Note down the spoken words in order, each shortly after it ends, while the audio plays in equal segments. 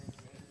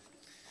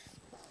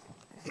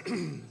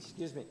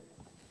Excuse me.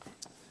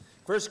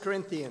 1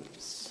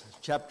 Corinthians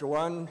chapter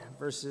 1,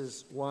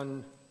 verses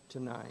 1 to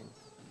 9.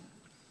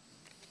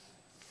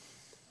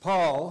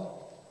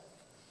 Paul,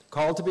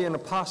 called to be an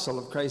apostle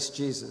of Christ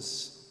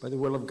Jesus by the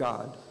will of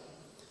God,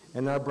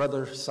 and our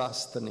brother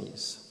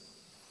Sosthenes.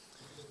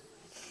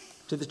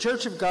 To the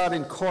church of God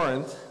in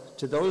Corinth,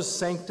 to those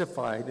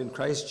sanctified in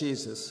Christ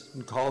Jesus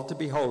and called to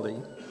be holy,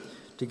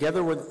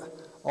 together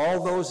with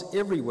all those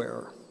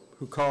everywhere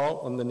who call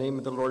on the name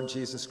of the Lord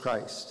Jesus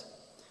Christ,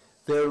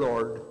 their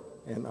Lord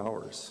and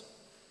ours.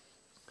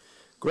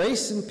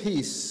 Grace and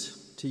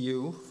peace to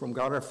you from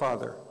God our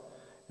Father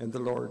and the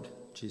Lord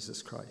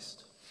Jesus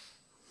Christ.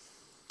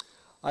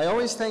 I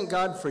always thank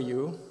God for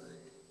you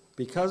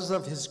because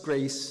of his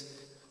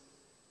grace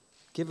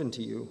given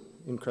to you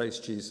in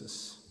Christ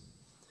Jesus.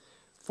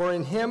 For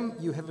in him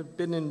you have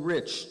been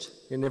enriched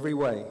in every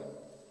way,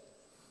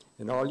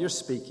 in all your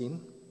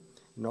speaking,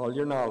 in all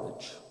your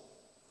knowledge,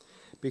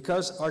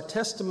 because our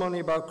testimony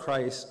about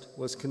Christ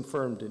was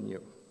confirmed in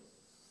you.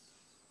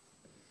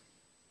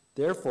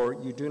 Therefore,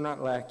 you do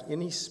not lack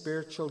any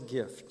spiritual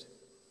gift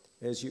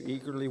as you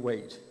eagerly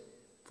wait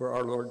for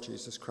our Lord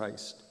Jesus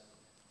Christ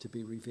to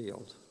be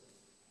revealed.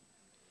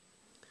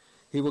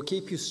 He will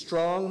keep you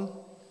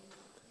strong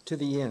to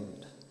the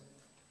end,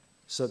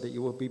 so that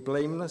you will be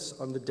blameless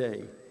on the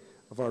day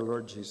of our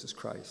Lord Jesus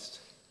Christ.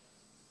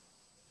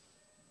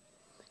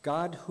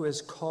 God, who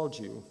has called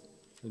you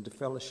into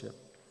fellowship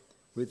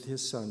with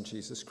his Son,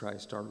 Jesus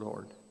Christ, our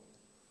Lord,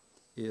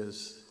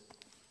 is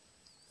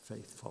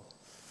faithful.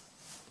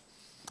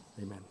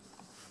 Amen.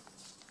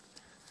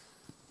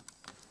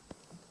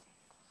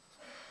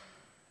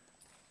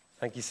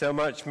 Thank you so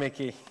much,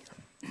 Mickey.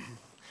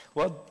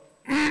 Well,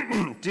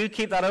 do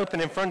keep that open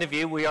in front of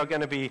you. We are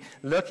going to be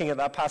looking at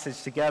that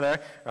passage together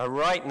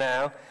right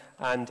now,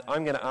 and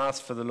I'm going to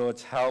ask for the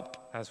Lord's help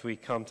as we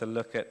come to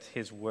look at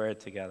his word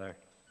together.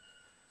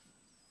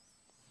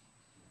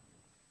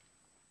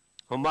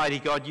 Almighty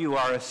God, you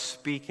are a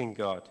speaking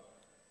God.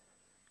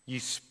 You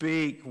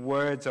speak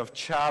words of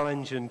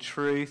challenge and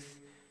truth,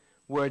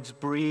 words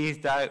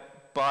breathed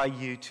out by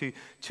you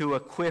to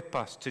equip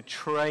us, to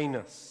train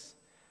us.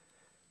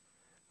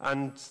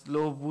 And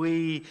Lord,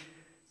 we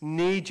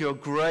need your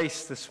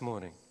grace this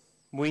morning.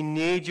 We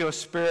need your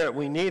Spirit.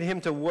 We need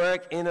him to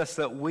work in us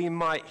that we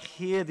might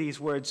hear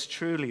these words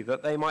truly,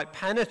 that they might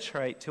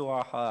penetrate to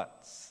our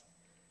hearts,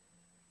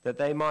 that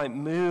they might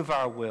move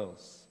our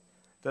wills,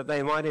 that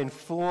they might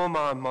inform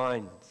our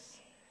minds,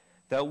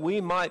 that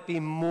we might be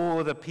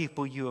more the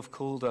people you have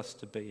called us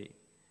to be.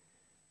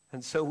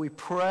 And so we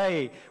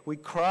pray, we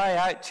cry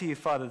out to you,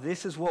 Father,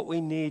 this is what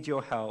we need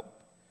your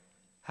help.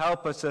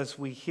 Help us as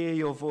we hear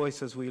your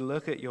voice, as we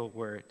look at your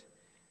word.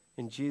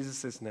 In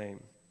Jesus'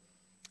 name,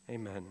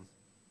 amen.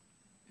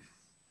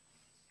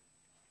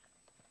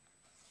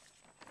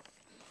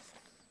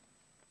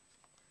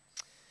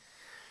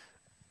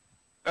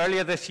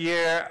 Earlier this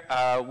year,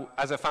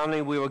 as a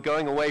family, we were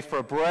going away for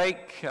a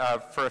break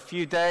for a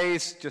few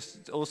days,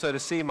 just also to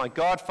see my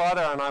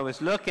godfather, and I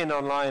was looking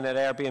online at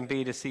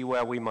Airbnb to see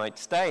where we might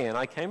stay, and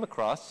I came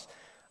across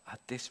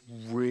this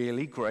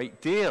really great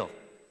deal.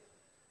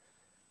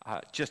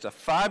 Just a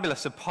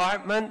fabulous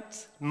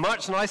apartment,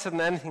 much nicer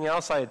than anything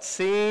else I had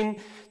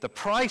seen. The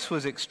price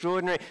was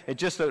extraordinary. It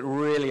just looked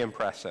really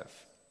impressive.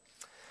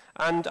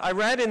 And I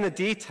read in the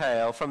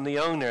detail from the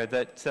owner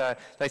that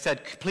they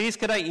said, please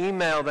could I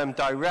email them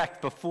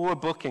direct before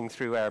booking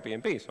through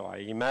Airbnb? So I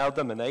emailed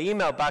them, and they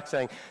emailed back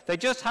saying they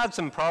just had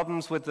some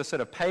problems with the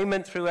sort of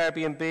payment through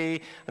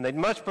Airbnb, and they'd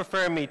much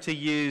prefer me to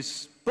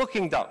use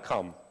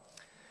Booking.com.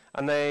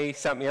 And they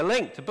sent me a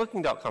link to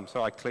Booking.com.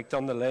 So I clicked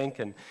on the link,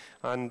 and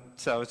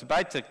so I was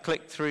about to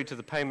click through to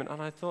the payment,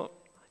 and I thought,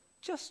 I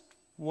just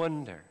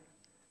wonder,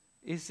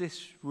 is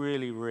this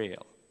really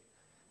real?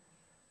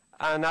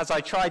 And as I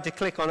tried to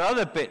click on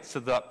other bits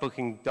of that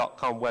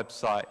Booking.com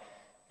website,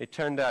 it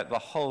turned out the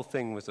whole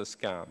thing was a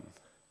scam.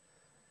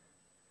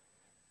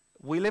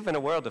 We live in a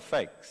world of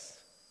fakes.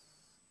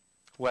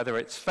 Whether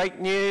it's fake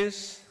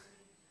news,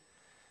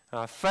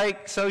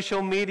 fake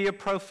social media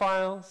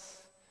profiles,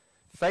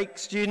 fake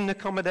student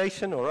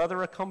accommodation or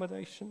other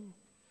accommodation.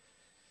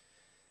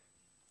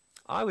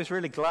 I was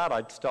really glad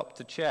I'd stopped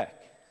to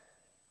check.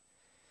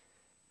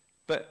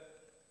 But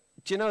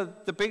do you know,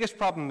 the biggest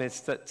problem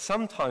is that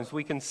sometimes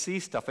we can see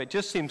stuff, it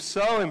just seems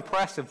so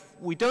impressive,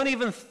 we don't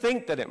even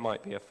think that it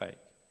might be a fake.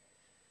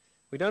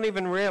 We don't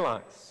even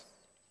realize.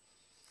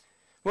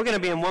 We're going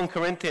to be in 1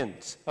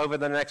 Corinthians over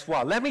the next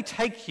while. Let me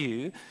take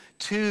you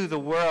to the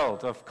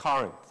world of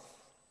Corinth,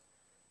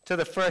 to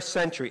the first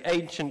century,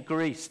 ancient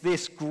Greece,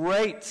 this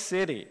great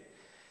city.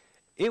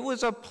 It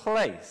was a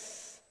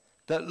place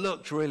that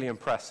looked really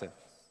impressive.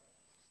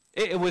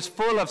 It was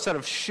full of sort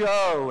of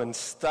show and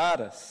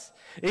status.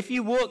 If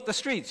you walked the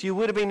streets, you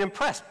would have been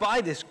impressed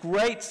by this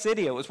great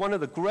city. It was one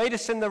of the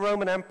greatest in the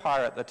Roman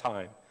Empire at the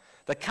time.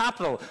 The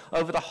capital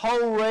over the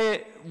whole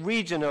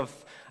region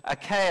of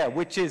Achaia,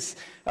 which is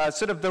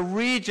sort of the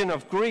region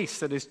of Greece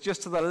that is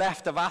just to the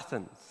left of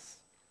Athens.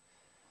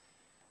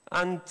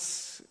 And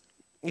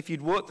if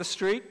you'd walk the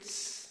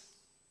streets,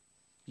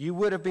 You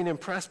would have been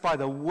impressed by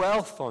the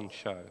wealth on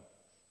show.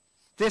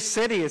 This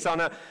city was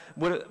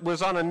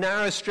on a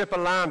narrow strip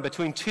of land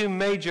between two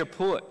major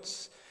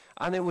ports,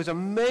 and it was a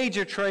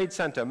major trade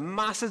center.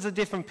 Masses of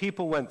different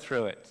people went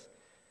through it.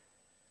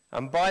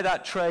 And by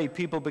that trade,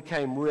 people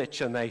became rich,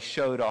 and they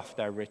showed off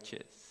their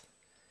riches.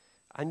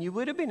 And you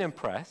would have been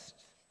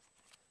impressed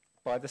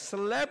by the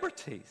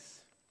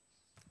celebrities.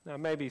 Now,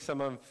 maybe some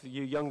of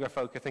you younger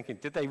folk are thinking,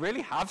 did they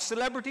really have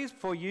celebrities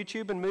before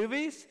YouTube and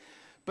movies?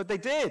 But they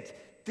did.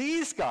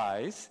 These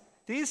guys,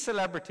 these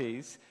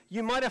celebrities,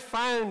 you might have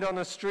found on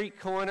a street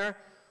corner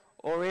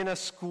or in a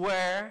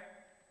square.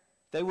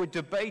 They were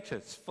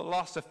debaters,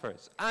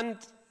 philosophers, and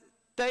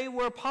they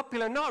were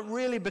popular not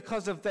really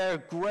because of their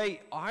great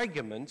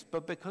arguments,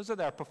 but because of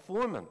their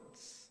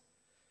performance.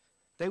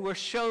 They were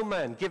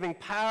showmen giving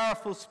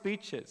powerful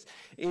speeches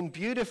in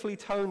beautifully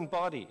toned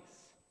bodies.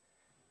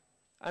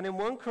 And in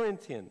 1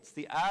 Corinthians,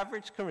 the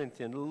average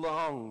Corinthian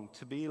longed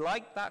to be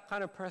like that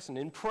kind of person,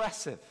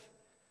 impressive,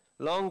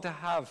 longed to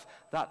have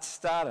that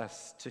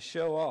status to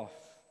show off.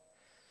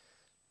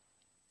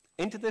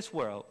 Into this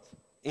world,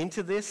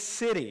 into this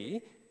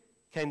city,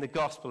 came the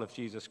gospel of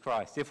Jesus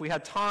Christ. If we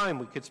had time,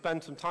 we could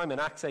spend some time in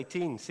Acts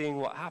 18 seeing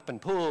what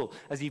happened. Paul,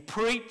 as he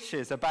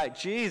preaches about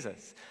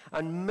Jesus,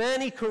 and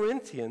many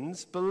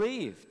Corinthians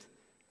believed.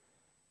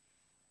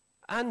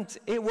 And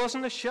it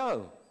wasn't a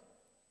show.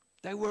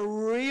 They were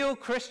real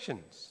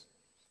Christians.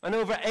 And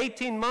over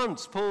 18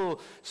 months, Paul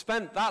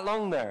spent that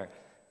long there.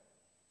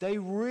 They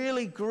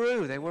really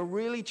grew. They were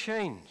really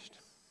changed.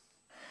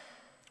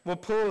 Well,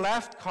 Paul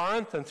left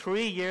Corinth and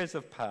 3 years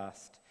have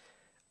passed.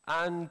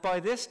 And by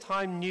this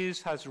time,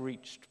 news has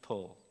reached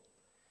Paul.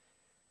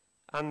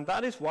 And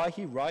that is why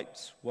he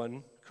writes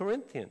 1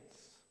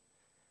 Corinthians.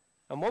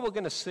 And what we're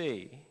going to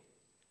see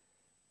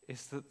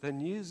is that the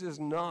news is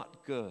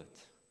not good.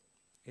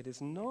 It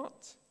is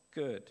not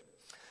good.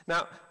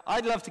 Now,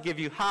 I'd love to give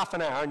you half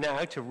an hour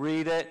now to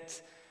read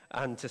it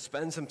and to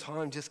spend some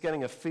time just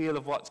getting a feel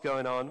of what's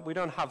going on. We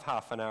don't have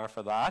half an hour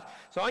for that.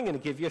 So I'm going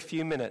to give you a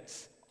few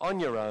minutes on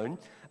your own.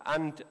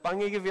 And I'm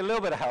going to give you a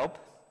little bit of help.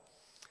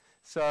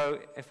 So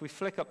if we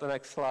flick up the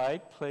next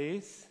slide,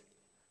 please.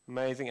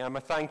 Amazing, Emma,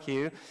 thank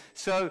you.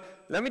 So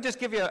let me just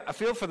give you a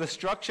feel for the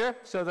structure.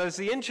 So there's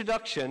the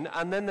introduction,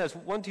 and then there's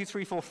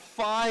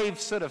 5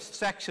 sort of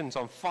sections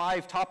on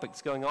 5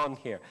 topics going on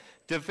here.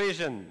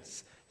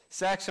 Divisions,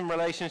 sex and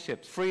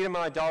relationships, freedom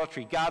and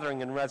idolatry,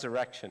 gathering and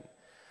resurrection.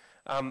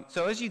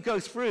 So as you go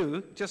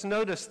through, just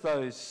notice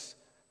those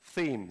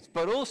themes.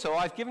 But also,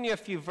 I've given you a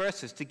few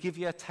verses to give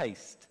you a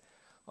taste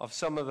of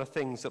some of the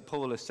things that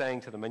Paul is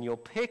saying to them. And you'll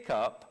pick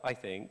up, I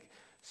think,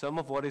 some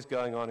of what is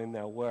going on in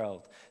their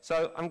world.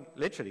 So I'm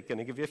literally going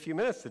to give you a few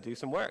minutes to do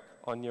some work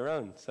on your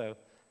own. So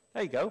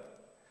there you go.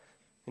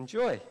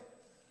 Enjoy.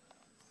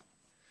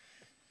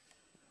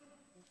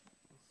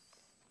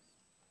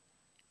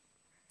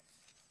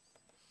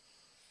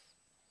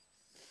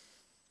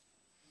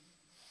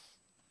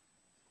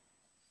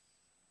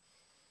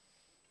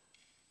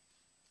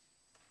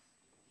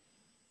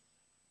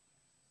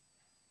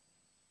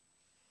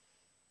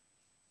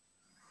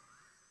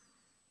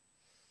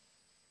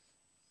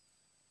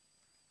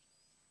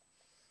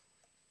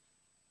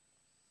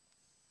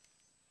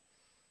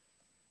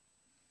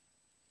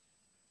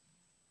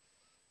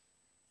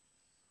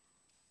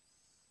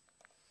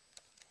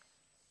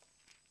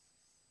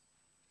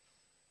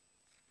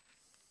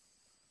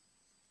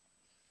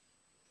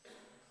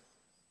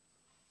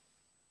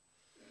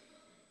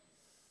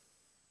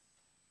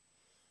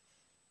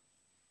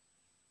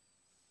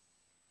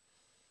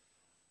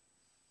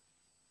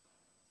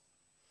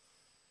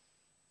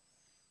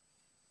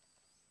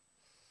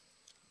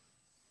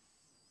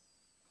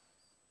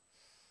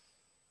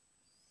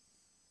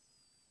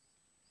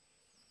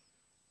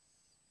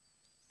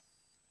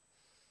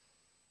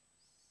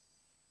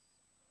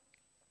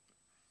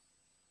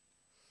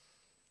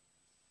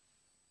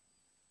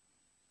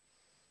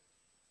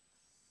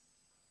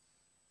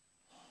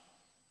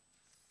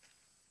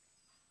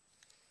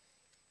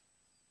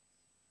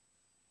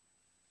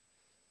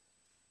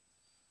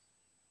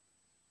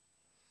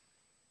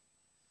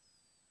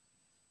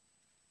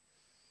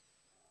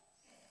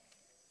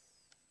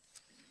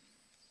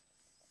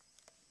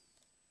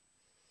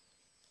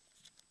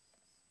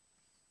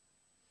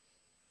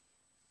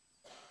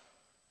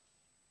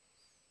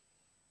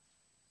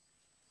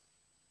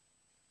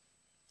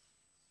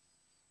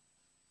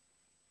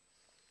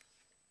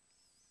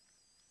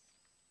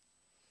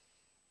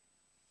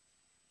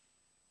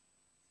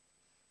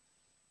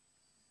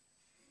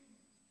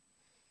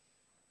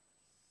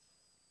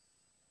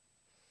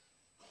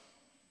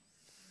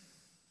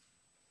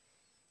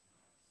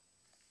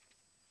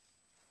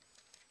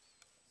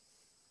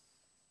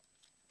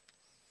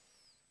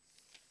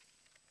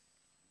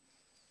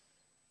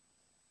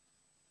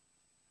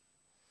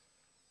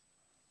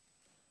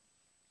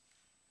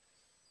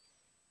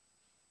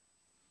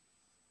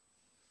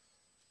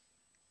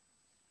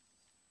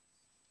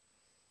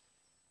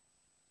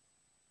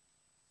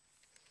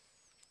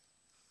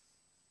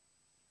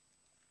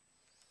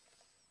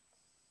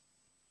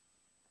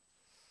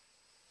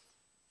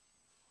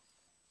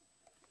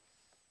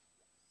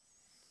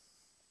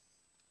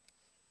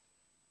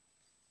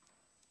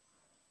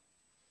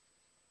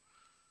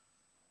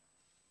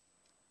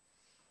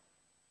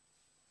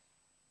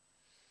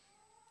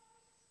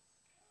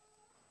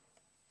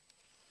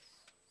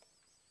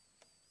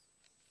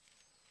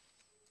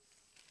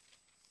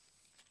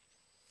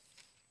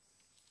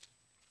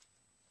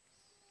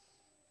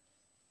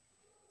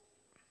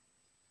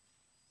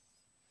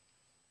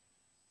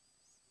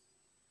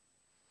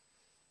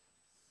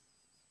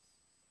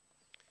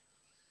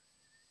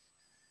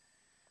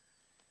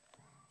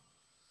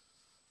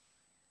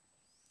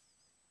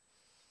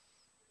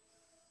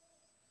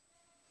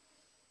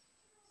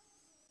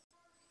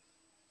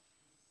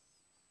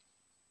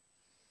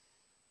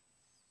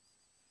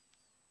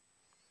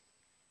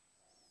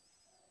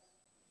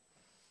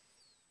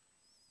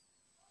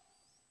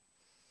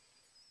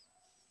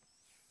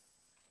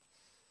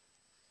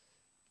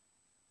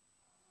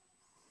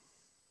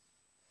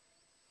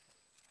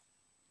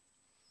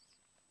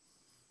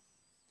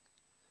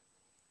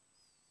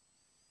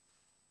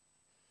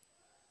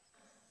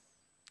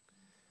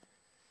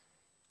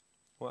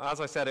 Well,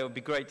 as I said, it would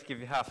be great to give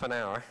you half an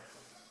hour.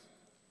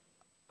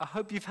 I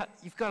hope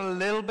you've got a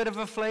little bit of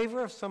a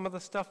flavor of some of the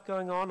stuff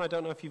going on. I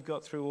don't know if you've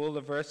got through all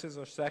the verses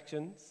or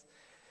sections.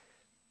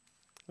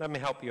 Let me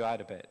help you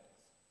out a bit.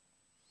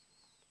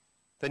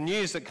 The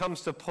news that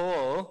comes to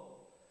Paul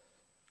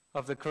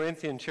of the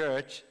Corinthian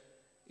church,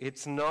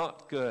 it's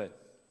not good.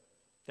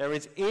 There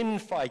is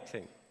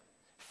infighting,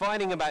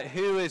 fighting about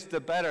who is the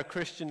better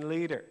Christian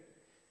leader.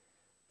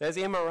 There's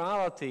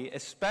immorality,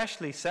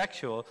 especially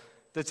sexual,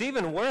 that's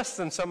even worse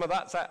than some of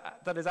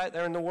that is out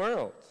there in the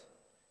world.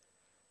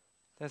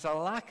 There's a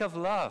lack of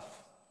love.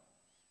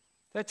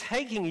 They're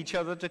taking each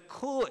other to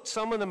court.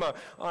 Some of them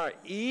are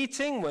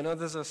eating when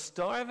others are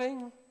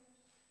starving.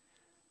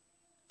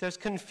 There's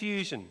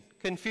confusion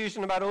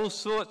about all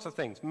sorts of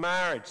things,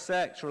 marriage,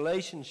 sex,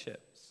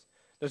 relationships.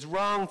 There's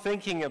wrong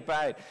thinking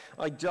about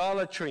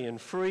idolatry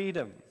and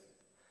freedom.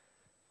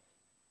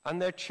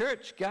 And their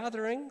church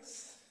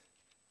gatherings,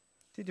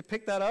 did you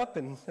pick that up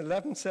in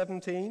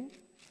 11:17?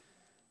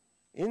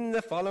 In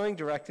the following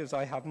directives,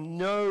 I have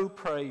no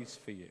praise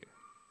for you,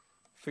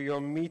 for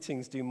your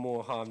meetings do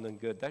more harm than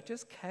good. They're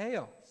just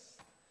chaos.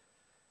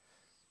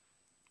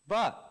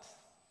 But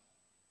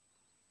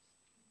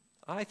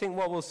I think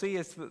what we'll see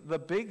is that the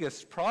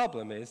biggest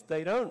problem is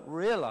they don't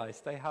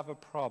realize they have a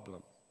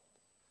problem.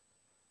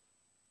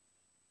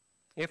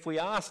 If we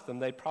ask them,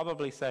 they'd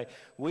probably say,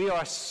 we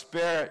are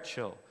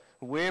spiritual,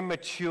 we're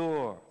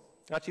mature.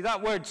 Actually,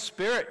 that word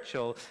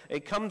spiritual,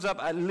 it comes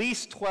up at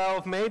least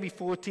 12, maybe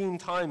 14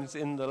 times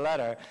in the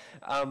letter.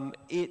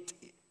 It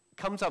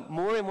comes up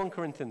more in 1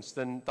 Corinthians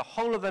than the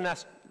whole of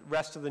the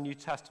rest of the New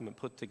Testament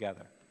put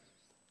together.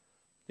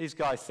 These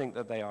guys think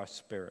that they are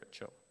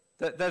spiritual.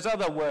 There's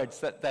other words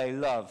that they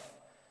love,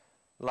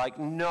 like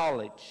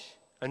knowledge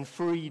and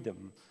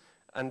freedom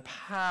and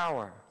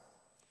power.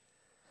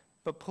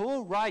 But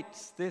Paul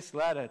writes this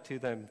letter to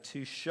them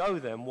to show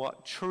them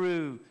what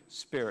true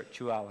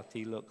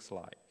spirituality looks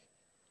like.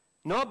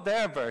 Not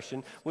their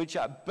version, which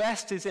at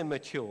best is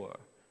immature,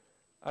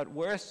 at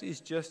worst is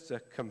just a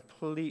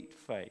complete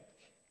fake.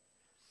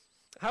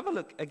 Have a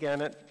look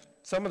again at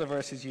some of the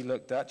verses you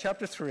looked at.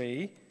 Chapter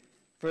 3,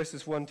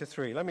 verses 1 to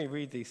 3. Let me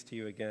read these to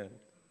you again.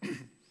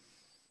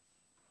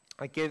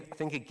 I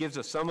think it gives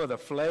us some of the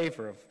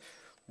flavor of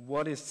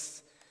what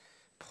is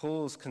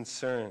Paul's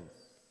concern.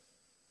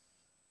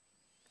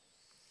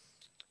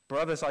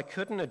 Brothers, I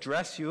couldn't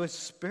address you as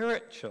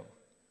spiritual,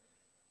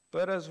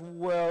 but as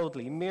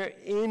worldly, mere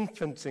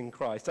infants in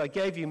Christ. I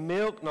gave you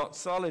milk, not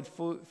solid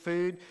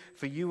food,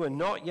 for you were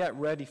not yet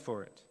ready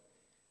for it.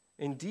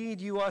 Indeed,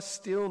 you are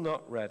still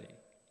not ready.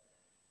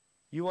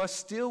 You are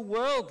still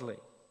worldly.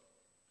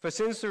 For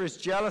since there is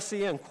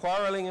jealousy and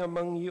quarreling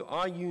among you,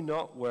 are you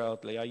not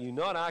worldly? Are you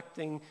not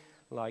acting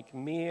like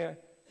mere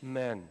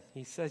men?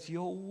 He says,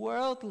 you're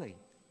worldly.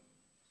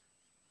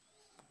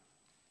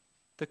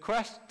 The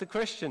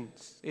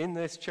Christians in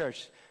this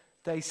church,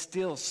 they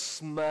still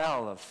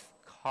smell of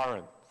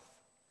Corinth.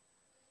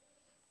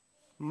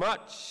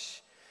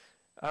 Much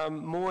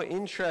more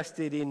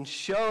interested in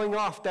showing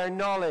off their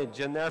knowledge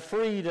and their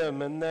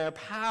freedom and their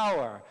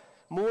power.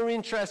 More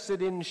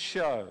interested in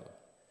show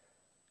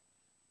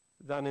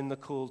than in the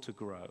call to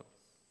grow.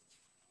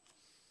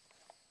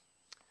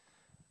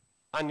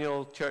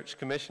 Annual Church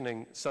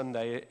Commissioning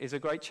Sunday is a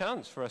great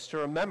chance for us to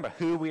remember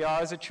who we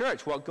are as a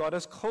church, what God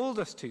has called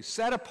us to,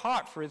 set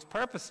apart for his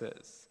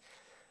purposes.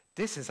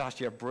 This is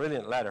actually a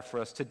brilliant letter for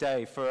us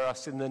today, for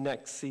us in the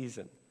next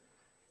season.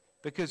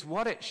 Because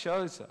what it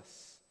shows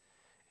us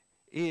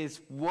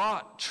is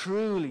what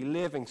truly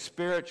living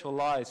spiritual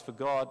lives for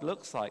God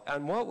looks like.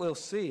 And what we'll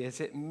see is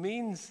it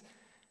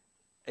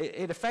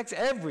affects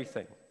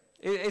everything.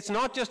 It's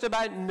not just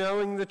about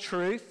knowing the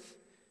truth.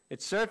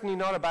 It's certainly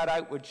not about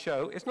outward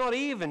show. It's not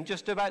even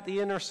just about the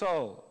inner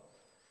soul.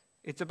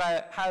 It's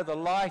about how the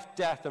life,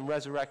 death, and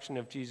resurrection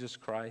of Jesus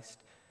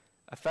Christ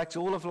affects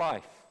all of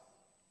life.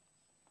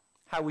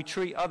 How we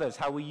treat others,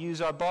 how we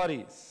use our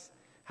bodies,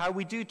 how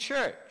we do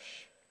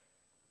church.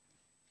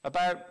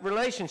 About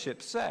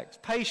relationships, sex,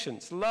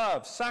 patience,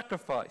 love,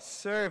 sacrifice,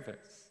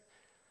 service.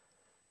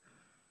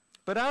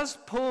 But as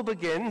Paul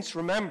begins,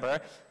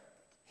 remember,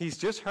 he's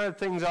just heard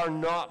things are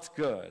not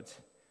good.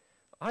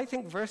 I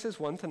think verses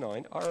 1 to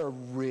 9 are a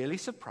really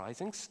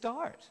surprising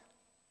start.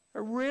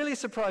 A really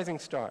surprising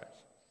start.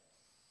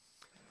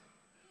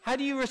 How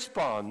do you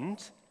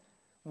respond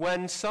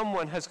when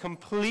someone has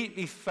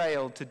completely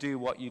failed to do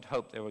what you'd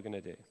hoped they were going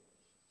to do?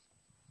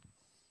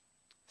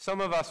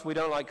 Some of us, we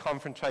don't like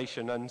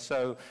confrontation, and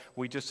so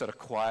we just sort of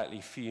quietly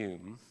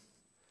fume.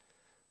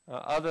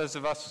 Others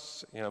of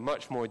us,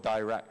 much more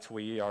direct.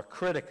 We are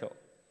critical.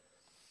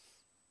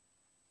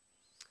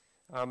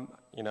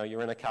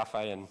 You're in a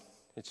cafe and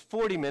it's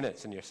 40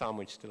 minutes and your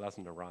sandwich still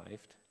hasn't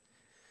arrived.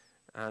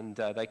 And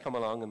they come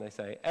along and they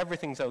say,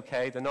 everything's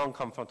okay. The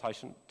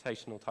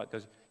non-confrontational type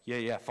goes,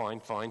 yeah,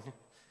 fine.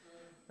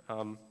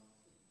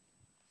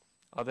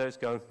 Others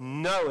go,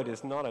 no, it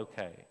is not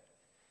okay.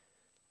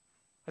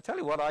 I tell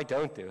you what I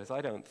don't do is I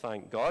don't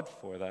thank God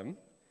for them.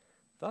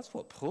 That's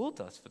what Paul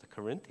does for the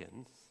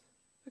Corinthians.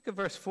 Look at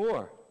verse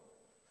 4.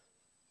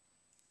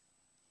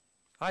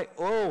 I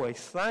always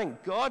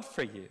thank God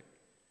for you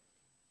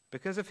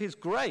because of his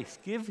grace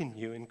given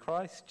you in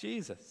Christ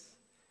Jesus.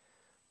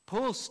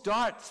 Paul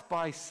starts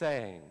by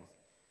saying,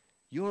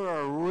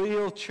 you're a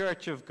real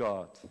church of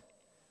God,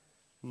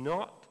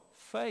 not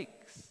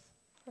fakes.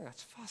 Oh,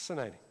 that's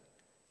fascinating.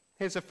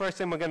 Here's the first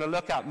thing we're going to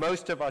look at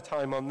most of our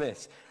time on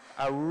this.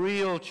 A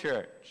real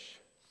church.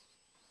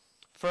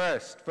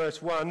 First,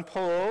 verse 1,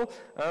 Paul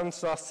and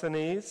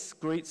Sosthenes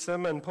greets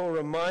them, and Paul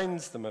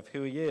reminds them of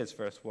who he is,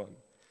 verse 1.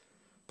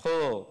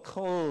 Paul,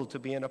 called to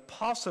be an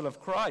apostle of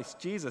Christ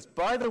Jesus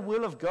by the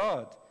will of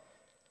God,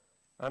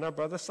 and our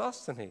brother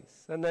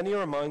Sosthenes. And then he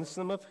reminds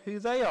them of who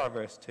they are,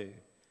 verse 2.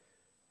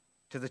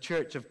 To the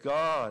church of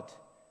God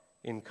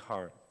in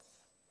Corinth.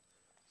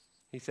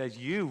 He says,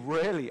 you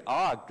really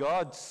are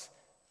God's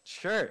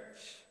church.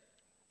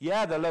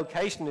 Yeah, the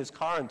location is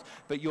Corinth,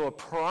 but your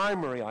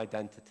primary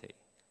identity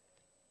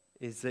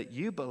is that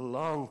you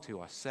belong to,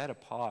 are set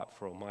apart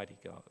for Almighty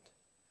God.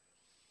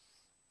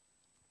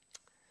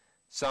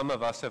 Some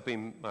of us,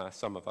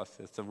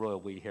 it's the royal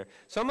we here.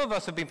 Some of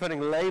us have been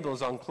putting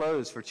labels on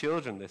clothes for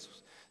children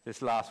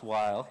this last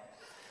while.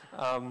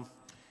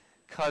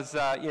 Because,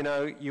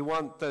 you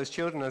want those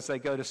children as they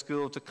go to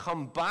school to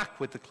come back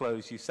with the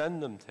clothes you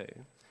send them to.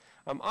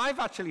 I've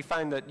actually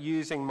found that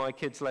using my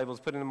kids' labels,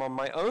 putting them on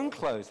my own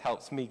clothes,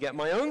 helps me get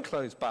my own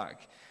clothes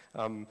back,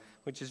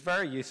 which is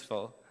very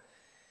useful.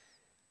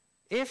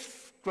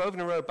 If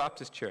Grosvenor Road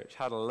Baptist Church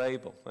had a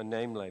label, a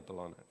name label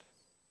on it,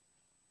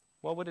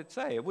 what would it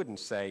say? It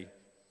wouldn't say,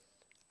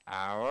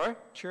 our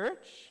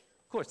church.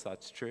 Of course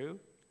that's true,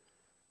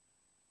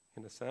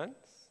 in a sense.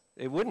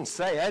 It wouldn't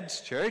say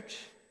Ed's church.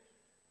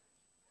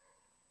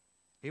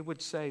 It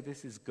would say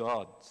this is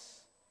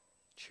God's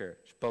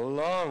church,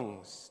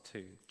 belongs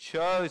to,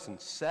 chosen,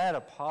 set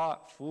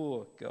apart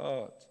for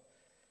God.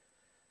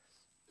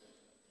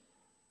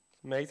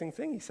 Amazing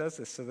thing. He says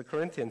this to the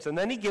Corinthians. And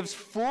then he gives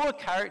 4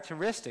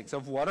 characteristics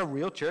of what a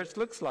real church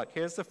looks like.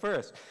 Here's the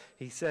first.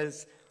 He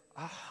says,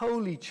 a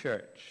holy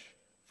church.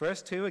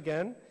 Verse 2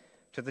 again.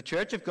 To the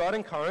church of God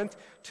in Corinth,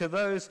 to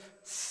those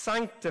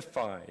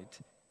sanctified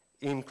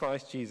in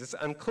Christ Jesus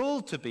and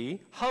called to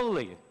be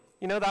holy.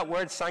 You know that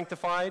word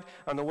sanctified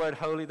and the word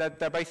holy, they're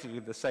basically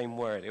the same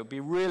word. It would be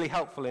really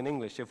helpful in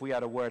English if we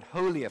had a word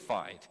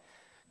holyified,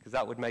 because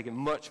that would make it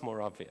much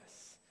more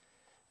obvious.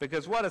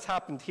 Because what has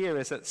happened here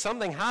is that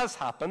something has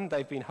happened,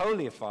 they've been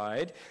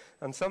holyified,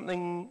 and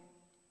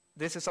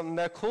this is something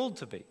they're called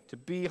to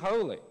be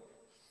holy.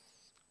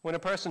 When a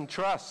person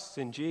trusts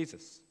in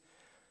Jesus,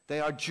 they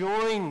are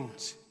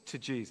joined to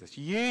Jesus,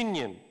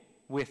 union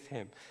with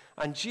him.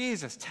 And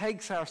Jesus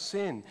takes our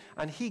sin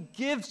and he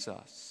gives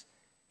us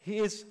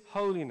his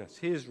holiness,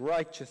 his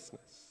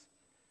righteousness.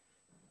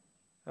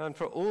 And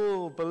for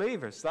all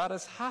believers, that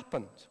has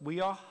happened.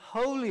 We are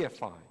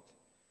holyified.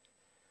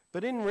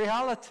 But in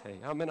reality,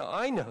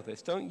 I know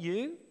this, don't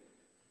you?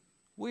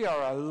 We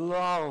are a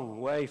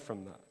long way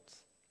from that.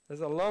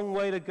 There's a long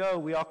way to go.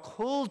 We are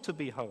called to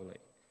be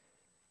holy,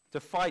 to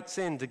fight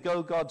sin, to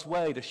go God's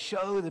way, to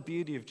show the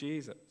beauty of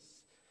Jesus.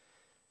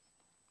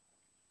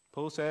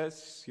 Paul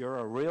says, you're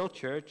a real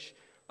church,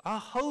 a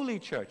holy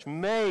church,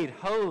 made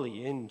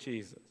holy in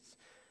Jesus,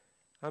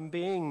 and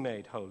being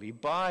made holy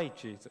by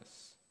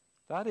Jesus.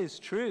 That is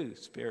true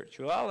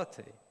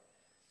spirituality.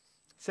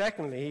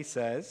 Secondly, he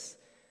says,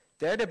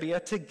 they're to be a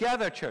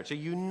together church, a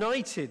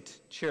united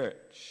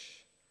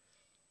church.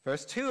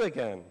 Verse 2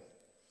 again.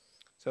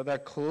 So they're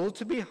called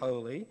to be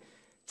holy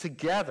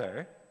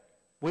together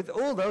with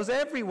all those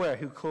everywhere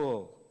who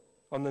call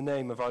on the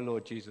name of our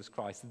Lord Jesus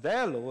Christ,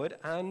 their Lord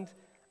and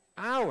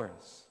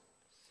ours.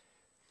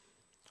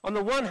 On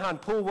the one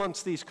hand, Paul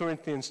wants these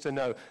Corinthians to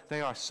know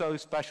they are so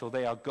special,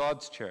 they are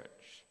God's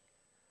church.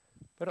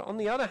 But on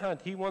the other hand,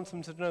 he wants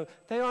them to know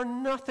they are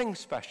nothing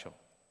special.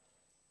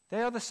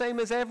 They are the same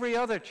as every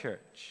other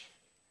church.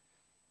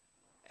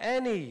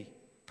 Any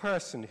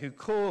person who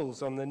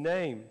calls on the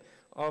name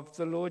of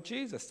the Lord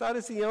Jesus, that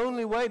is the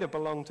only way to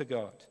belong to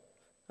God.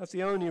 That's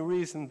the only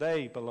reason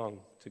they belong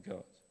to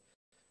God.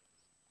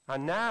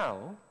 And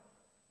now,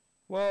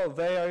 well,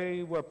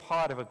 they were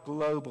part of a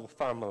global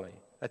family,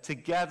 a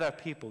together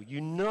people,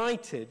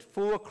 united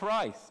for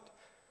Christ.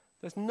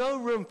 There's no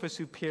room for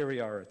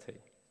superiority.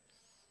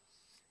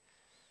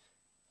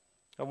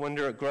 I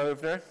wonder at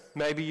Grosvenor,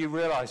 maybe you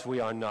realize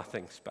we are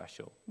nothing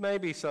special.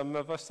 Maybe some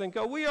of us think,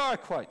 oh, we are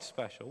quite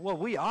special. Well,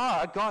 we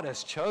are. God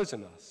has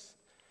chosen us.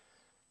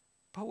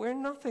 But we're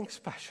nothing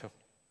special.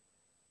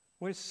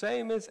 We're the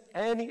same as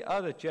any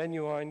other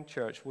genuine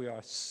church. We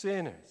are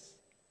sinners,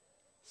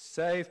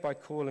 saved by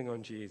calling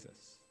on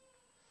Jesus.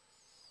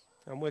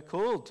 And we're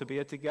called to be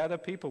a together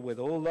people with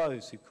all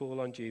those who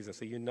call on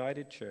Jesus, a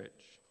united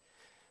church.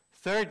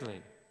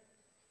 Thirdly,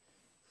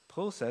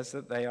 Paul says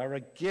that they are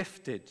a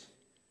gifted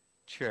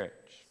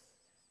church.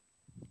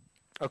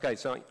 Okay,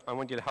 so I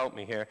want you to help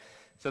me here.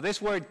 So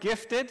this word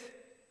gifted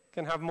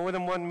can have more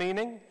than one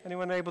meaning.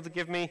 Anyone able to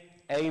give me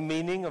a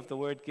meaning of the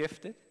word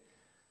gifted?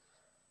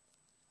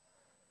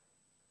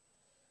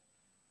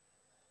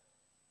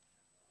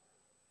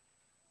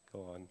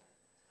 Go on.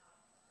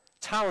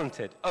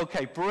 talented.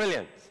 Okay,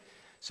 brilliant.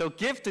 So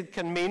gifted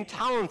can mean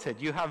talented.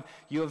 You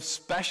have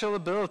special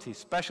abilities,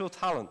 special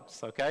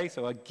talents, okay?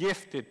 So a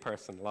gifted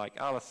person like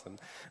Alison.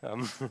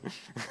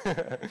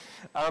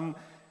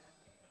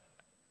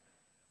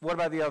 What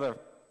about the other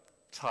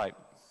type?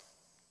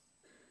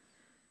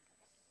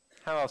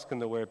 How else can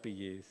the word be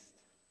used?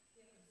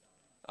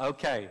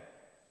 Okay,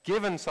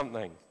 given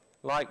something.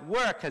 Like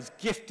work has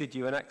gifted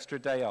you an extra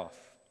day off.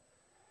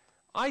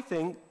 I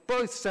think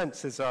both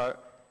senses are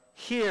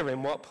here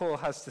in what Paul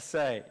has to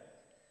say.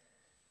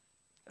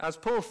 As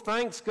Paul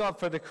thanks God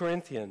for the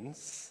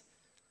Corinthians,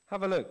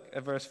 have a look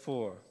at verse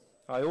 4.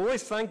 I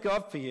always thank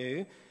God for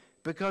you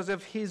because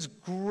of his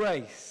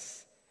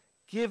grace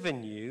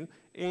given you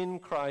in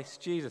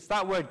Christ Jesus.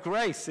 That word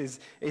grace is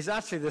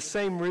actually the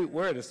same root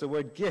word as the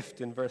word gift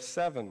in verse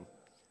 7.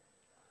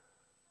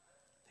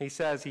 He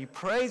says he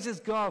praises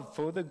God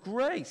for the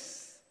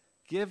grace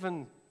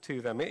given to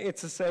them.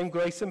 It's the same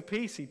grace and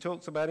peace he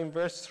talks about in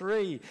verse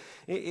 3.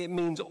 It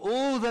means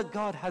all that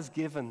God has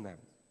given them.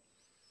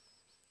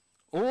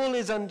 All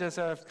his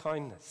undeserved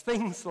kindness.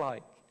 Things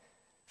like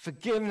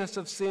forgiveness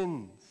of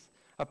sins,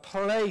 a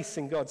place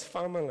in God's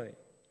family.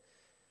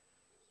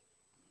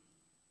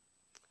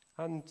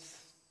 And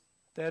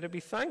they're to be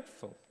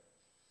thankful.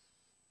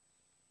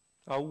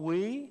 Are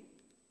we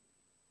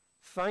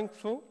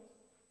thankful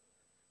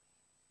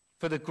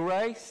for the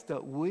grace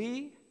that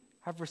we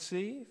have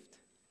received?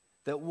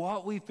 That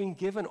what we've been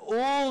given,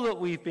 all that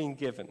we've been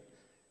given,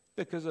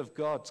 because of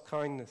God's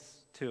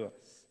kindness to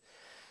us.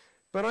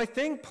 But I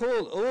think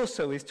Paul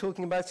also is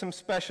talking about some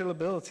special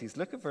abilities.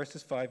 Look at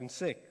verses 5 and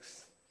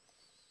 6.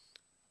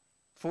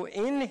 For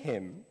in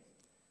him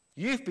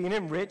you've been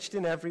enriched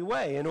in every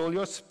way, in all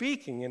your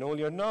speaking, in all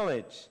your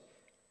knowledge,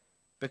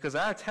 because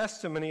our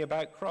testimony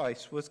about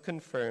Christ was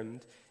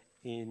confirmed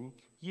in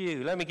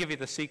you. Let me give you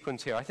the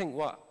sequence here. I think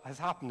what has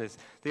happened is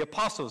the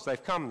apostles,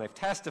 they've come, they've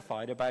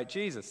testified about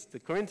Jesus. The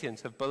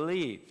Corinthians have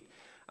believed,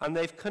 and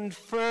they've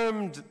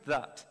confirmed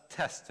that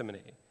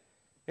testimony.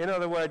 In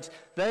other words,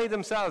 they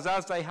themselves,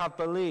 as they have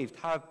believed,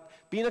 have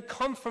been a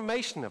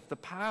confirmation of the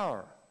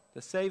power,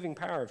 the saving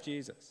power of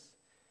Jesus.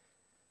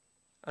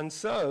 And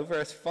so,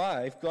 verse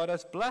 5, God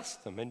has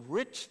blessed them,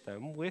 enriched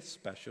them with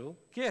special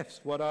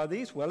gifts. What are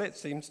these? Well, it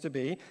seems to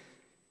be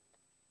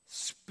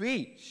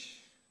speaking,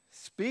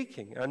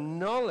 and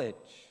knowledge.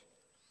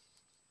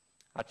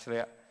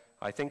 Actually,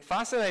 I think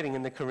fascinating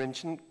in the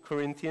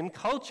Corinthian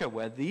culture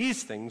where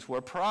these things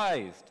were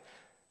prized,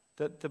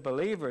 that the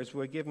believers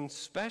were given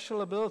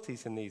special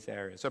abilities in these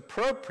areas,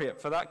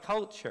 appropriate for that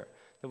culture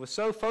that was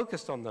so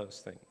focused on those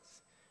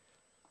things.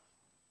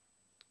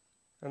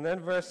 And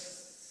then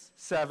verse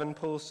 7,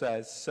 Paul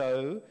says,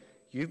 so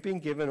you've been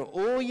given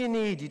all you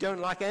need. You don't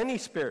lack any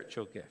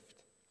spiritual gift.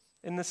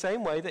 In the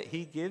same way that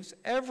he gives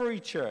every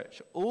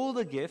church all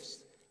the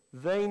gifts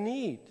they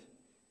need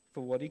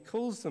for what he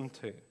calls them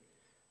to.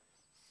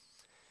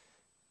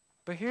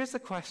 But here's the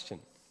question.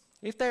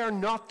 If they are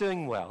not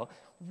doing well,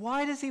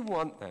 why does he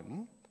want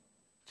them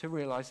to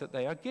realize that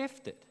they are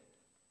gifted?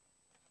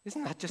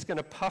 Isn't that just going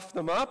to puff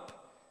them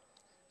up?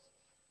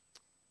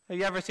 Have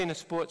you ever seen a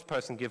sports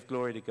person give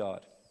glory to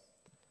God?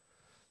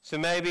 So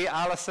maybe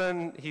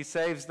Alisson, he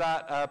saves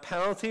that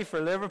penalty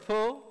for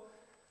Liverpool.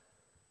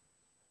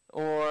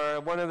 Or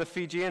one of the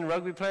Fijian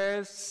rugby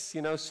players,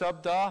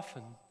 subbed off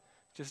and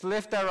just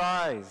lift their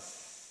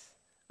eyes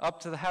up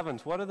to the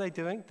heavens. What are they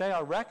doing? They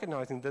are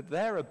recognizing that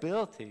their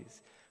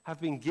abilities have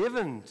been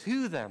given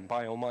to them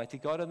by Almighty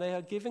God, and they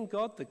are giving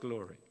God the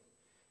glory.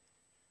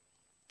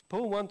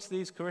 Paul wants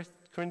these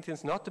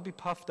Corinthians not to be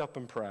puffed up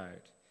and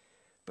proud,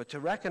 but to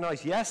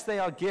recognize, yes, they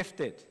are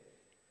gifted.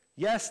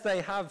 Yes,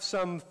 they have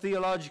some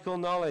theological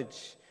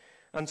knowledge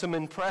and some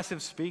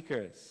impressive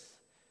speakers.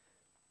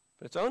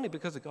 But it's only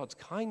because of God's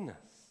kindness.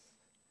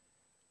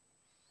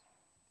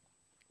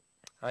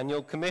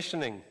 Annual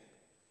commissioning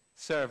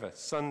service,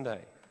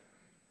 Sunday.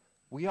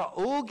 We are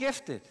all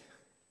gifted.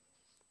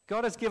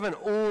 God has given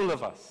all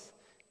of us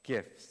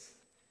gifts.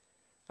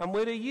 And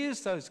we're to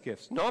use those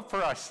gifts, not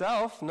for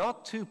ourselves,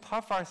 not to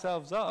puff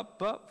ourselves up,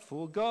 but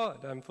for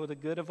God and for the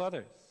good of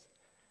others.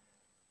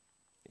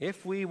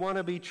 If we want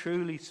to be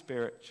truly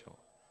spiritual.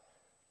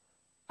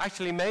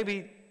 Actually,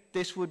 maybe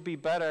this would be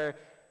better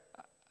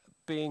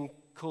being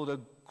called a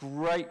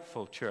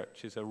grateful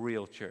church is a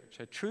real church.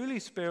 A truly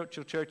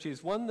spiritual church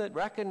is one that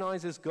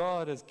recognizes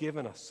God has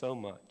given us so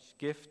much,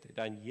 gifted,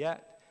 and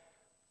yet,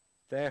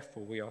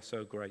 therefore, we are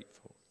so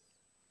grateful.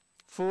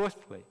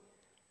 Fourthly,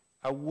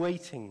 a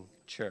waiting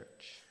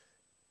church.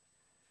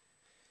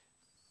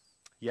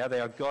 Yeah, they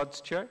are God's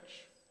church.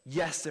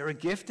 Yes, they're a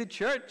gifted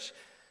church,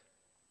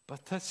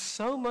 but there's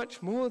so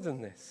much more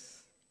than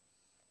this.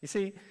 You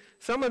see,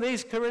 some of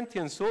these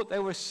Corinthians thought they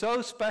were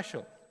so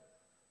special,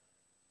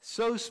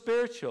 so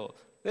spiritual,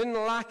 they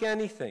didn't lack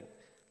anything.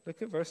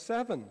 Look at verse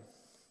 7.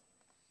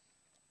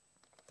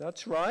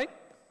 That's right.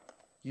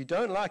 You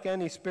don't lack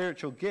any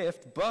spiritual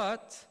gift,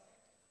 but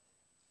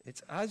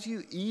it's as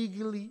you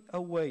eagerly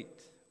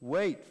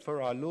wait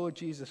for our Lord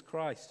Jesus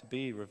Christ to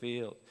be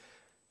revealed.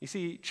 You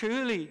see,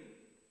 truly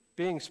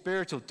being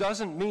spiritual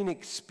doesn't mean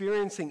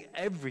experiencing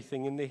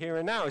everything in the here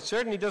and now. It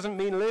certainly doesn't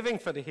mean living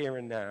for the here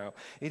and now.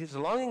 It is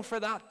longing for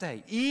that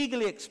day,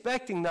 eagerly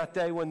expecting that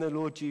day when the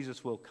Lord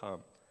Jesus will come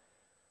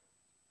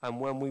and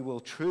when we will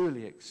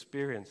truly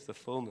experience the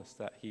fullness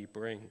that he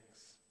brings.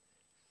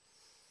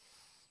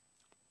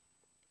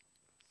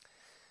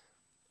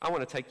 I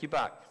want to take you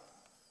back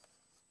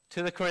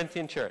to the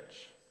Corinthian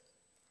church.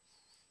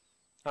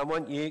 I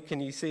want you,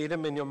 can you see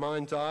them in your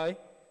mind's eye?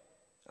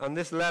 And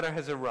this letter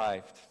has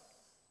arrived.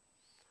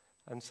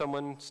 And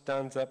someone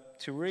stands up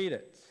to read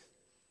it.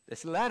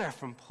 This letter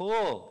from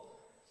Paul.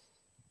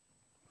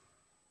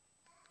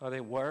 Are they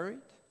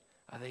worried?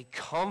 Are they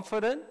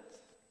confident?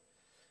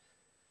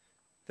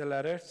 The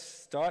letter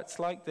starts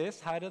like this.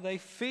 How do they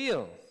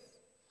feel?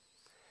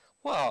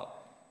 Well,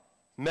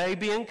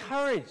 maybe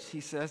encouraged.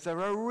 He says they're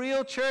a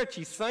real church.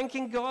 He's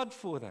thanking God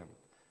for them.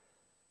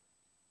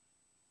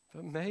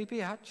 But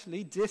maybe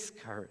actually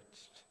discouraged.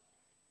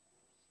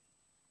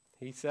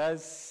 He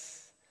says,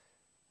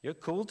 you're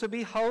called to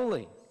be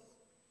holy.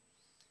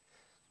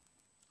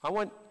 I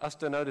want us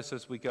to notice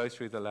as we go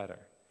through the letter,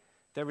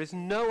 there is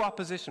no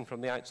opposition from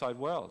the outside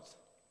world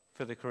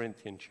for the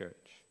Corinthian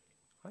church.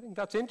 I think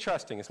that's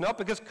interesting. It's not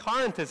because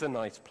Corinth is a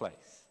nice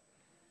place.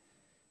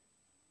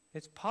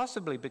 It's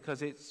possibly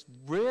because it's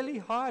really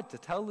hard to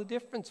tell the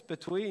difference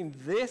between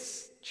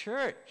this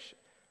church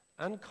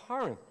and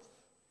Corinth.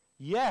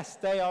 Yes,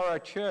 they are a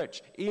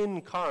church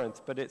in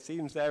Corinth, but it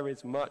seems there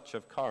is much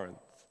of Corinth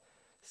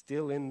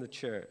still in the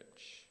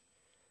church.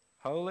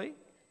 Holy,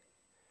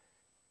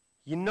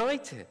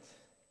 united,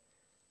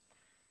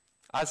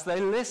 as they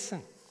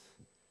listened.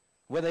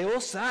 Were they all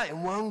sat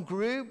in one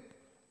group,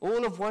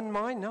 all of one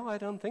mind? No, I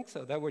don't think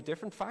so. There were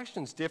different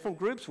factions, different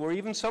groups. Were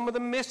even some of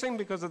them missing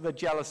because of the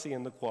jealousy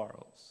and the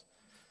quarrels?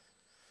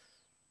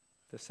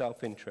 The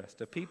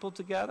self-interest. Are people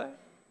together?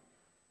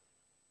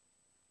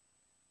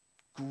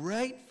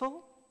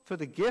 Grateful for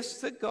the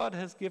gifts that God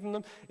has given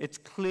them? It's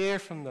clear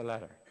from the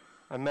letter.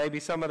 And maybe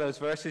some of those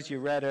verses you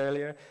read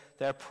earlier,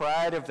 they're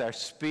proud of their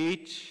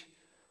speech,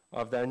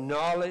 of their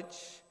knowledge.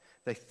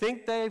 They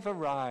think they've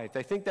arrived.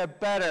 They think they're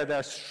better,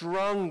 they're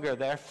stronger,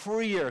 they're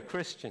freer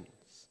Christians.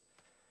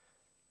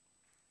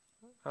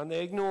 And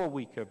they ignore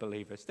weaker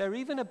believers. They're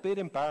even a bit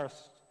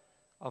embarrassed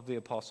of the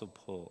Apostle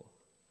Paul.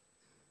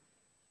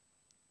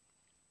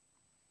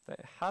 They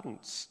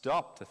hadn't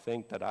stopped to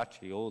think that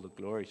actually all the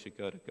glory should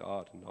go to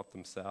God and not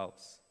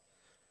themselves.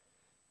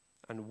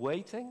 And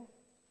waiting?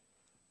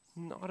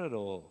 Not at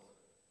all.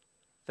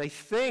 They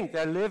think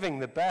they're living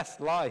the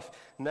best life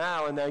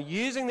now, and they're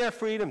using their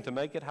freedom to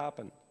make it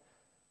happen.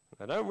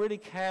 They don't really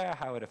care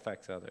how it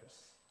affects others.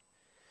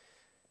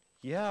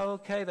 Yeah,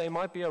 okay, they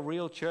might be a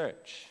real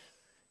church.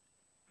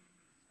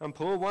 And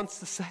Paul wants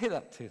to say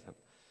that to them.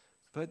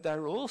 But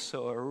they're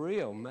also a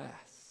real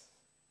mess.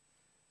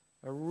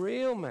 A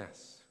real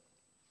mess.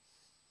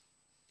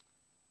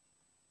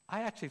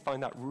 I actually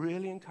find that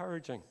really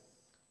encouraging.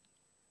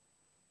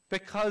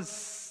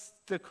 Because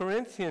the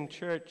Corinthian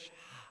church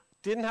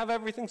didn't have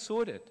everything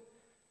sorted.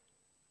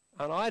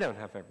 And I don't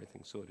have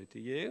everything sorted. Do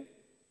you?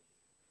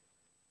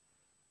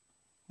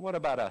 What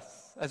about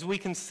us? As we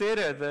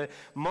consider the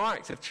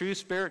marks of true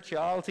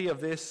spirituality of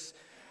this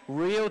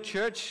real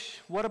church,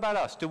 what about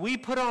us? Do we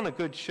put on a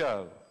good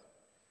show?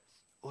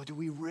 Or do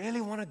we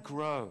really want to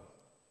grow?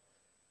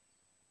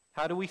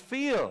 How do we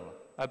feel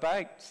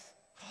about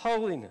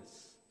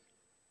holiness?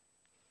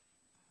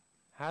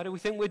 How do we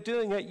think we're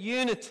doing at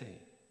unity?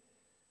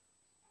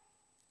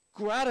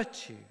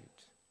 Gratitude.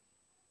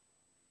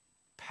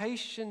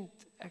 Patient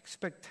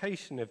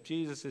expectation of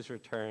Jesus'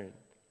 return.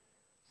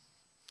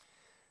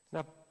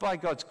 Now, by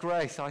God's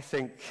grace, I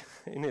think,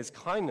 in his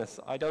kindness,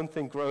 I don't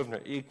think Grosvenor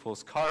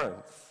equals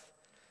Corinth.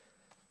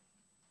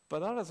 But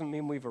that doesn't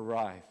mean we've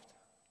arrived.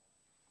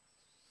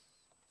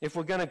 If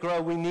we're going to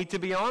grow, we need to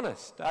be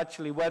honest.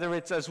 Actually, whether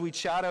it's as we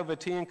chat over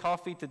tea and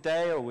coffee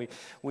today, or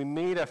we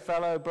meet a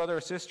fellow brother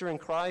or sister in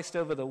Christ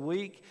over the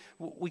week,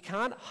 we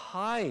can't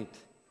hide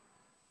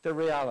the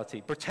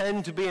reality,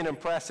 pretend to be an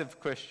impressive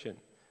Christian,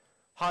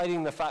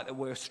 hiding the fact that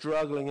we're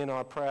struggling in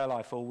our prayer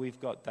life or we've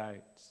got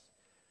doubts,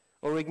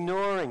 or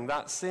ignoring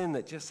that sin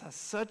that just has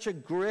such a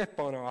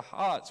grip on our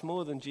hearts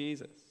more than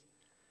Jesus,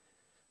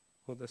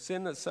 or the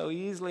sin that so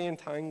easily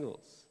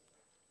entangles.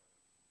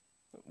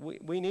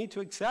 We need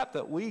to accept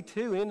that we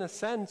too, in a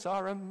sense,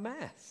 are a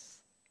mess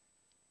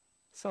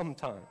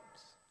sometimes.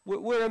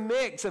 We're a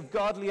mix of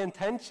godly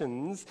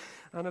intentions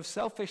and of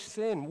selfish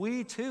sin.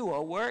 We too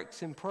are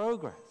works in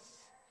progress.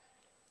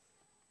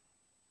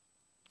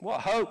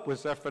 What hope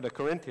was there for the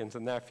Corinthians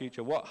and their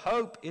future? What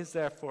hope is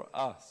there for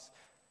us?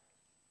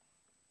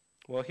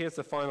 Well, here's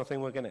the final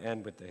thing. We're going to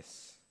end with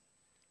this.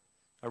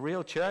 A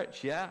real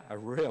church, yeah, a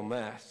real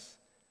mess,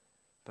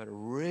 but a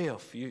real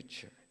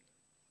future.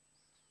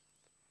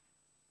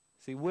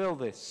 See, will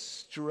this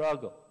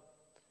struggle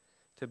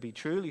to be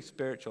truly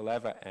spiritual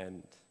ever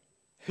end?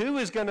 Who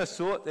is going to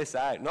sort this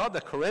out? Not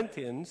the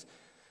Corinthians,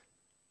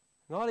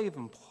 not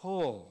even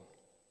Paul.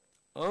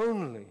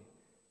 Only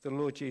the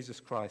Lord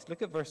Jesus Christ.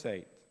 Look at verse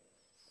 8.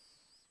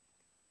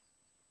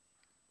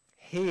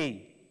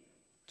 He,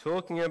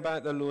 talking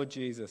about the Lord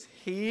Jesus,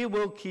 he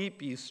will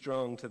keep you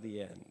strong to the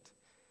end,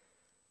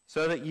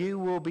 so that you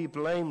will be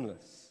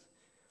blameless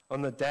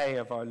on the day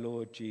of our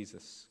Lord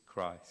Jesus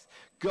Christ.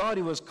 God,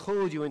 who has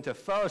called you into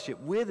fellowship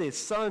with his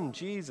Son,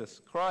 Jesus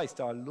Christ,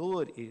 our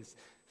Lord, is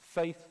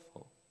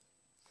faithful.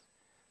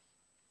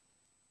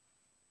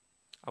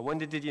 I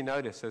wonder, did you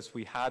notice as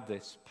we had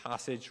this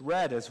passage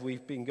read, as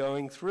we've been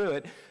going through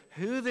it,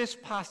 who this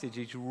passage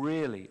is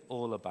really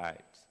all about?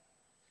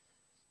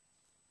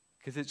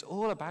 Because it's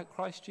all about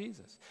Christ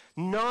Jesus.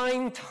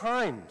 9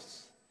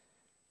 times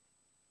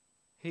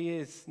he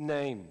is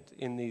named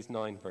in these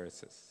 9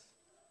 verses.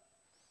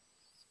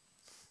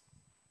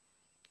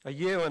 Are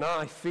you and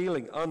I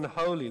feeling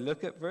unholy?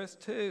 Look at verse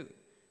 2.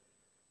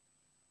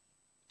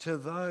 To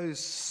those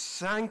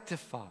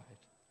sanctified,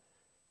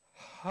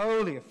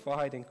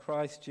 holified in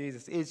Christ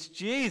Jesus. It's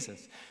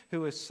Jesus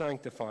who has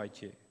sanctified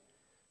you.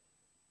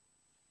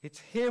 It's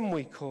him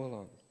we call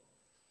on.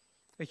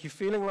 Are you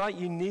feeling like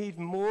you need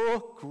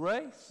more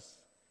grace?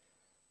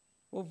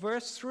 Well,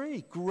 verse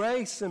 3,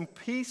 grace and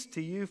peace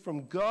to you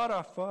from God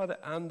our Father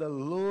and the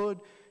Lord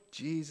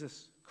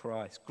Jesus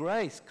Christ.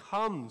 Grace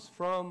comes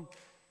from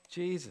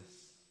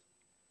Jesus.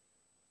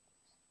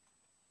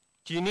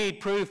 Do you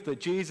need proof that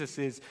Jesus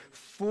is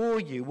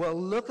for you? Well,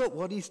 look at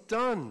what he's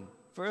done.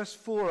 Verse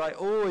 4, I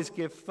always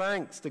give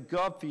thanks to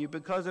God for you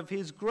because of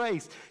his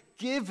grace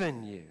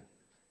given you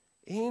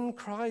in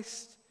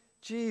Christ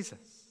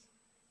Jesus.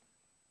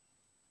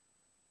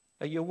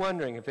 Are you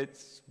wondering if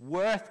it's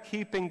worth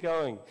keeping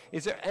going?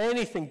 Is there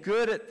anything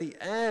good at the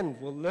end?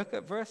 Well, look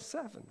at verse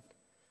 7.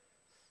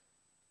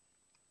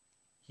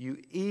 You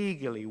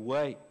eagerly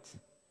wait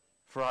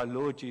for our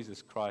Lord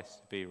Jesus Christ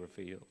to be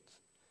revealed.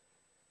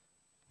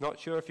 Not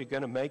sure if you're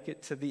going to make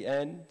it to the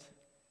end.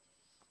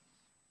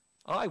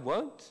 I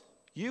won't.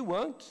 You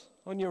won't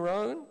on your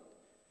own.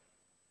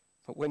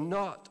 But we're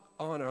not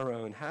on our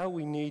own. How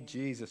we need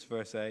Jesus,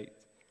 verse 8.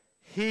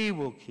 He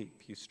will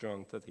keep you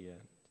strong to the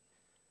end,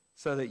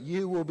 so that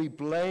you will be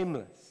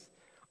blameless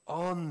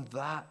on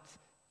that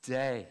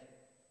day.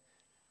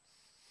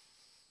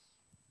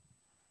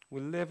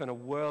 We live in a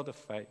world of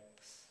fakes.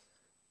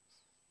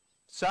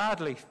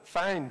 Sadly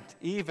found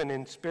even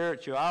in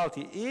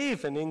spirituality,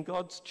 even in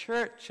God's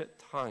church at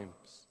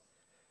times.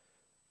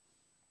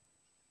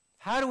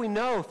 How do we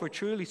know if we're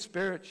truly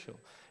spiritual?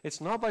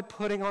 It's not by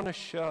putting on a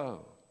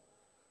show,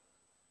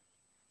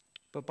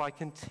 but by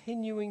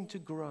continuing to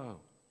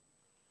grow.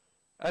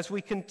 As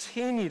we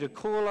continue to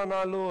call on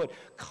our Lord,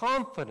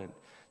 confident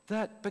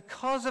that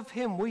because of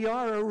him we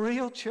are a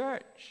real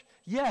church.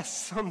 Yes,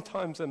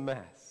 sometimes a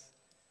mess.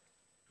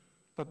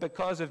 But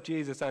because of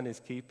Jesus and his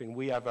keeping,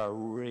 we have a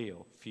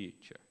real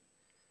future.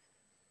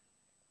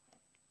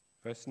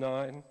 Verse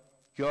 9,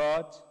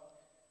 God,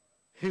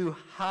 who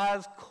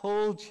has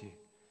called you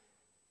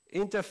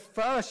into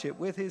fellowship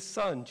with his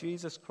Son,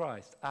 Jesus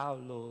Christ, our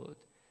Lord,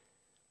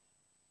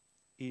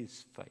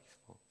 is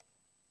faithful.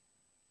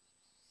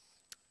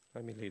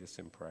 Let me lead us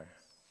in prayer.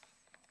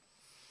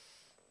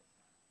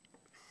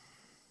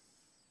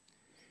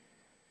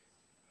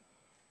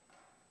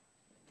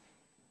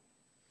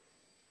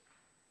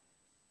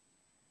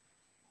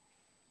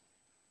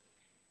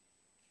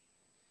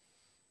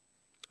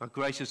 Our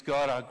gracious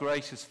God, our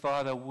gracious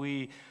Father,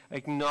 we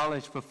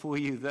acknowledge before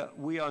you that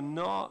we are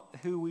not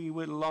who we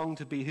would long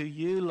to be, who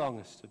you long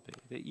us to be,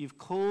 that you've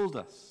called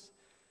us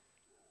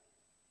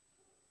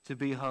to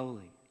be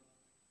holy,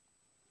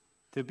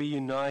 to be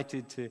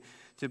united,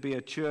 to be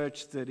a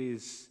church that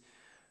is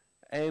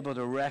able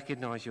to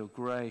recognize your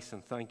grace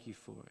and thank you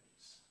for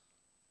it.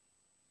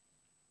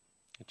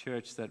 A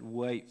church that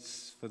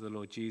waits for the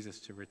Lord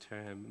Jesus to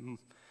return.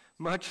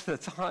 Much of the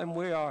time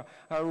we are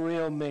a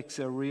real mix,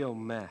 a real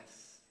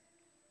mess.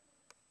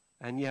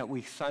 And yet we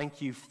thank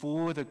you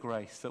for the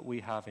grace that we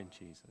have in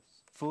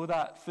Jesus, for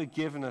that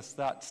forgiveness,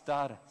 that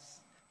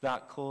status,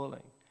 that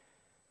calling,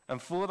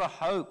 and for the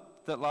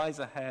hope that lies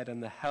ahead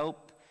and the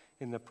help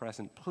in the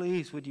present.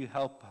 Please, would you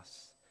help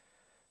us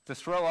to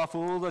throw off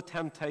all the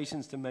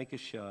temptations to make a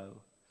show,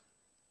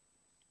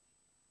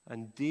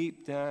 and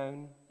deep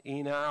down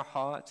in our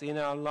hearts, in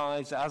our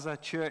lives, as a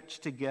church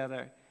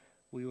together,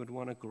 we would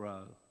want to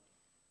grow.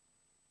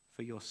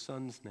 For your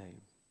Son's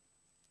name,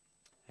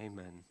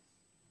 amen.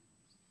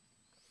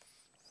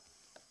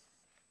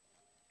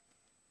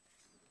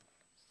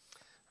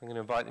 I'm going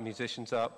to invite the musicians up.